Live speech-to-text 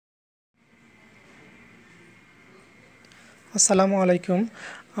আসসালামু আলাইকুম।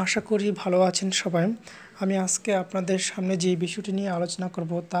 আশা করি ভালো আছেন সবাই। আমি আজকে আপনাদের সামনে যে বিষয়টি নিয়ে আলোচনা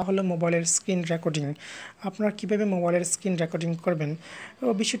করব তা হলো মোবাইলের স্ক্রিন রেকর্ডিং। আপনারা কীভাবে মোবাইলের স্ক্রিন রেকর্ডিং করবেন,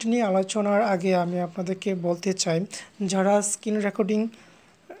 বিষয়টি নিয়ে আলোচনার আগে আমি আপনাদেরকে বলতে চাই, যারা স্ক্রিন রেকর্ডিং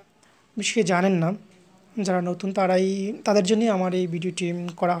বিষয়ে জানেন না, যারা নতুন তাদের জন্যই আমার এই ভিডিওটি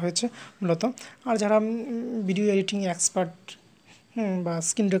করা হয়েছে মূলত। আর যারা ভিডিও এডিটিং এক্সপার্ট বা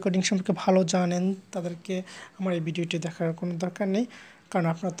স্ক্রিন রেকর্ডিং সম্পর্কে ভালো জানেন, তাদেরকে আমার এই ভিডিওটি দেখার কোনো দরকার নেই, কারণ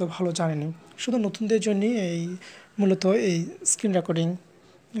আপনারা তো ভালো জানেনই। শুধু নতুনদের জন্যই মূলত এই স্ক্রিন রেকর্ডিং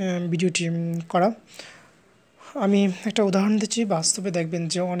ভিডিওটি করা। আমি একটা উদাহরণ দিচ্ছি, বাস্তবে দেখবেন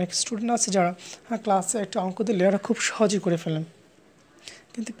যে অনেক স্টুডেন্ট আছে যারা ক্লাসে একটা অঙ্ক দিলে এরা খুব সহজেই করে ফেলেন,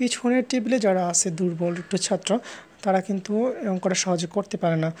 কিন্তু পিছনের টেবিলে যারা আছে দুর্বল একটু ছাত্র, তারা কিন্তু অঙ্কটা সহজে করতে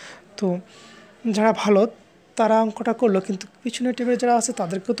পারে না। তো যারা ভালো তারা অঙ্কটা করলো, কিন্তু পিছনের টেবিলে যারা আছে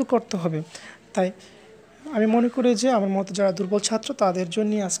তাদেরকেও তো করতে হবে। তাই আমি মনে করি যে আমার মতো যারা দুর্বল ছাত্র তাদের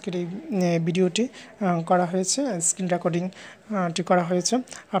জন্যই আজকের এই ভিডিওটি করা হয়েছে, স্ক্রিন রেকর্ডিংটি করা হয়েছে।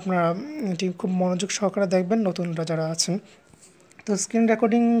 আপনারা এটি খুব মনোযোগ সহকারে দেখবেন, নতুনরা যারা আছেন। তো স্ক্রিন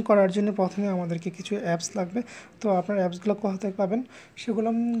রেকর্ডিং করার জন্য প্রথমে আমাদেরকে কিছু অ্যাপস লাগবে। তো আপনার অ্যাপসগুলো কোথা থেকে পাবেন, সেগুলো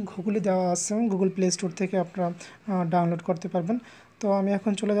গুগলে দেওয়া আছে, গুগল প্লে স্টোর থেকে আপনারা ডাউনলোড করতে পারবেন। তো আমি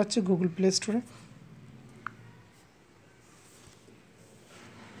এখন চলে যাচ্ছি গুগল প্লে স্টোরে।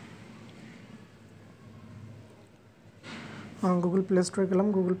 গুগল প্লে স্টোরে গেলাম।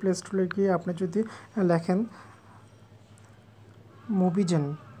 গুগল প্লে স্টোরে গিয়ে আপনি যদি লেখেন মুভিজেন,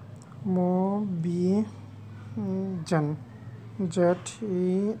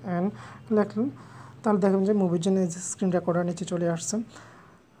 ZEN লেখলেন, তাহলে দেখবেন যে মুভিজেন এই যে স্ক্রিন রেকর্ডার নিচে চলে আসছে।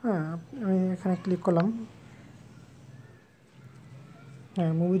 হ্যাঁ, আমি এখানে ক্লিক করলাম।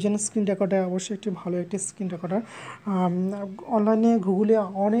 হ্যাঁ, মুভিজেন স্ক্রিন রেকর্ডার অবশ্যই একটি ভালো একটি স্ক্রিন রেকর্ডার। অনলাইনে গুগলে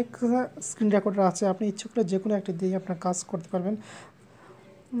অনেক স্ক্রিন রেকর্ডার আছে, আপনি ইচ্ছে করে যে কোনো একটা দিয়ে আপনার কাজ করতে পারবেন।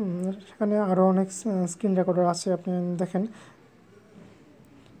 সেখানে আরও অনেক স্ক্রিন রেকর্ডার আছে, আপনি দেখেন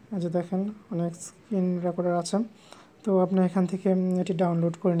অনেক স্ক্রিন রেকর্ডার আছে। তো আপনি এখান থেকে এটি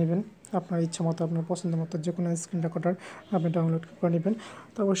ডাউনলোড করে নেবেন, আপনার ইচ্ছা মতো, আপনার পছন্দ মতো যে কোনো স্ক্রিন রেকর্ডার আপনি ডাউনলোড করে নেবেন।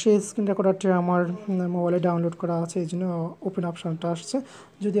 তো অবশ্যই স্ক্রিন রেকর্ডারটি আমার মোবাইলে ডাউনলোড করা আছে, এই জন্য ওপেন অপশানটা আসছে।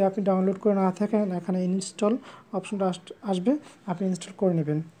 যদি আপনি ডাউনলোড করে না থাকেন, এখানে ইনস্টল অপশানটা আসবে, আপনি ইনস্টল করে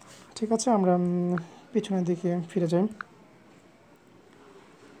নেবেন। ঠিক আছে, আমরা পিছনের দিকে ফিরে যাই।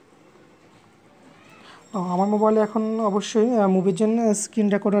 আমার মোবাইলে এখন অবশ্যই মুভিজেন স্ক্রিন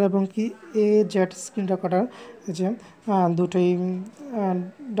রেকর্ডার এবং কি AZ স্ক্রিন রেকর্ডার যে দুটোই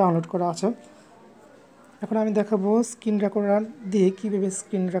ডাউনলোড করা আছে। এখন আমি দেখাবো স্ক্রিন রেকর্ডার দিয়ে কীভাবে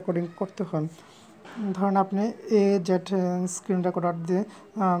স্ক্রিন রেকর্ডিং করতে হয়। ধরেন আপনি AZ স্ক্রিন রেকর্ডার দিয়ে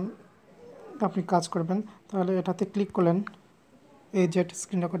আপনি কাজ করবেন, তাহলে এটাতে ক্লিক করলেন, AZ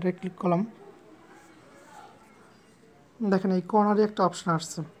স্ক্রিন রেকর্ডারে ক্লিক করলাম। দেখেন এই কর্নারে একটা অপশান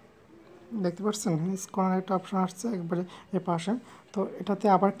আসছে, দেখতে পাচ্ছেন কর্নারে একটা অপশান আসছে একবারে এর পাশে। তো এটাতে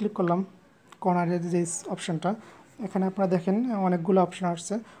আবার ক্লিক করলাম, কর্নারের যে অপশানটা, এখানে আপনারা দেখেন অনেকগুলো অপশান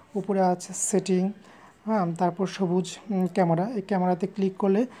আসছে। উপরে আছে সেটিং, হ্যাঁ, তারপর সবুজ ক্যামেরা, এই ক্যামেরাতে ক্লিক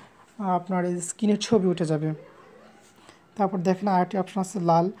করলে আপনার এই স্ক্রিনের ছবি উঠে যাবে। তারপর দেখেন আরেকটি অপশান আছে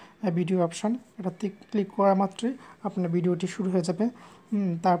লাল ভিডিও অপশান, এটাতে ক্লিক করা মাত্রই আপনার ভিডিওটি শুরু হয়ে যাবে।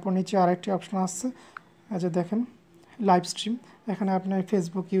 তারপর নিচে আরেকটি অপশান আছে, যে দেখেন লাইভ স্ট্রিম, এখানে আপনি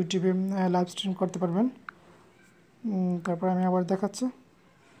ফেসবুক, ইউটিউবে লাইভ স্ট্রিম করতে পারবেন। তারপর আমি আবার দেখাচ্ছি।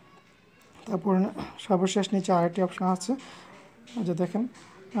 তারপর সর্বশেষ নিচে আরেকটি অপশান আছে, যে দেখেন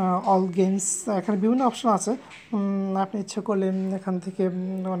অল গেমস, এখানে বিভিন্ন অপশান আছে। আপনি ইচ্ছে করলে এখান থেকে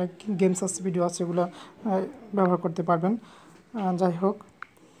অনেক গেমস আছে, ভিডিও আছে, এগুলো ব্যবহার করতে পারবেন। যাই হোক,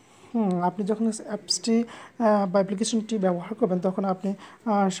 আপনি যখন অ্যাপসটি বা অ্যাপ্লিকেশনটি ব্যবহার করবেন, তখন আপনি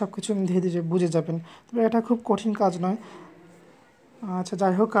সব কিছু ধীরে ধীরে বুঝে যাবেন। তবে এটা খুব কঠিন কাজ নয়। আচ্ছা,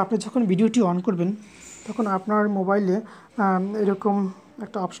 যাই হোক, আপনি যখন ভিডিওটি অন করবেন, তখন আপনার মোবাইলে এরকম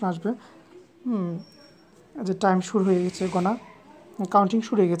একটা অপশান আসবে, যে টাইম শুরু হয়ে গেছে, কাউন্টিং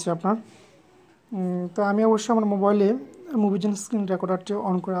শুরু হয়ে গেছে আপনার। তো আমি অবশ্যই আমার মোবাইলে মুভিজেন স্ক্রিন রেকর্ডারটি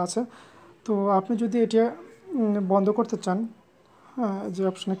অন করা আছে। তো আপনি যদি এটা বন্ধ করতে চান, হ্যাঁ, যে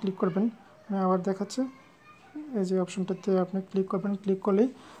অপশানে ক্লিক করবেন, আমি আবার দেখাচ্ছি, এই যে অপশানটাতে আপনি ক্লিক করবেন, ক্লিক করলেই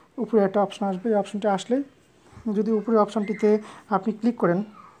উপরে একটা অপশান আসবে। এই অপশানটি আসলেই যদি উপরে অপশানটিতে আপনি ক্লিক করেন,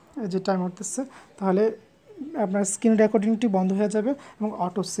 এই যে টাইম উঠতেছে, তাহলে আপনার স্ক্রিন রেকর্ডিংটি বন্ধ হয়ে যাবে এবং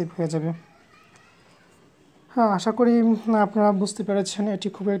অটো সেভ হয়ে যাবে। হ্যাঁ, আশা করি আপনারা বুঝতে পেরেছেন, এটি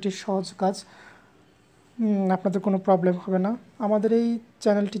খুবই একটি সহজ কাজ, আপনাদের কোনো প্রবলেম হবে না। আমাদের এই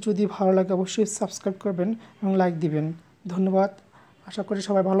চ্যানেলটি যদি ভালো লাগে অবশ্যই সাবস্ক্রাইব করবেন এবং লাইক দিবেন। ধন্যবাদ। আশা করি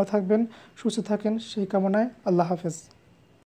সবাই ভালো থাকবেন, সুস্থ থাকেন, সেই কামনায় আল্লাহ হাফেজ।